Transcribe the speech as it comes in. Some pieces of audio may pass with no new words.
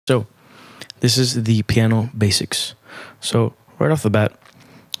this is the piano basics. So right off the bat,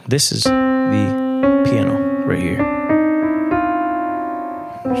 this is the piano right here.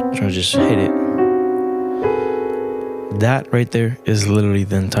 Try to just hit it. That right there is literally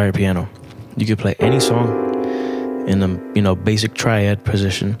the entire piano. You could play any song in a basic triad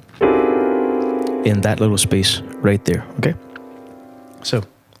position in that little space right there. Okay, so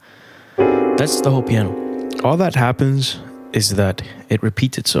that's the whole piano. All that happens is that it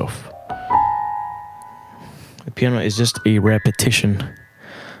repeats itself. The piano is just a repetition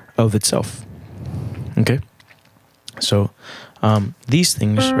of itself. Okay, so these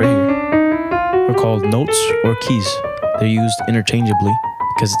things right here are called notes or keys. They're used interchangeably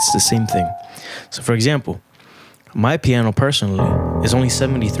because it's the same thing. So for example, my piano personally is only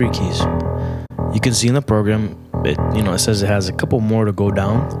 73 keys. You can see in the program, it says it has a couple more to go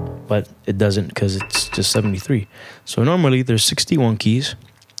down, but it doesn't because it's just 73. So normally there's 61 keys,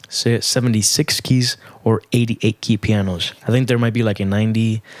 say 76 keys, or 88 key pianos. I think there might be like a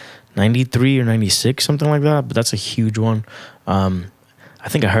 90, 93 or 96, something like that, but that's a huge one. I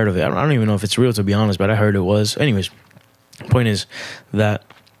think I heard of it. I don't even know if it's real, to be honest, but I heard it was. Anyways, point is that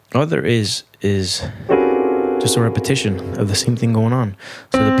all there is just a repetition of the same thing going on.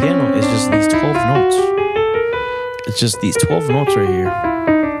 So the piano is just these 12 notes. It's just these 12 notes right here.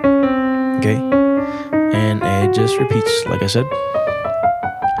 Okay? And it just repeats, like I said.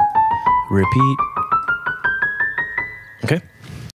 Repeat,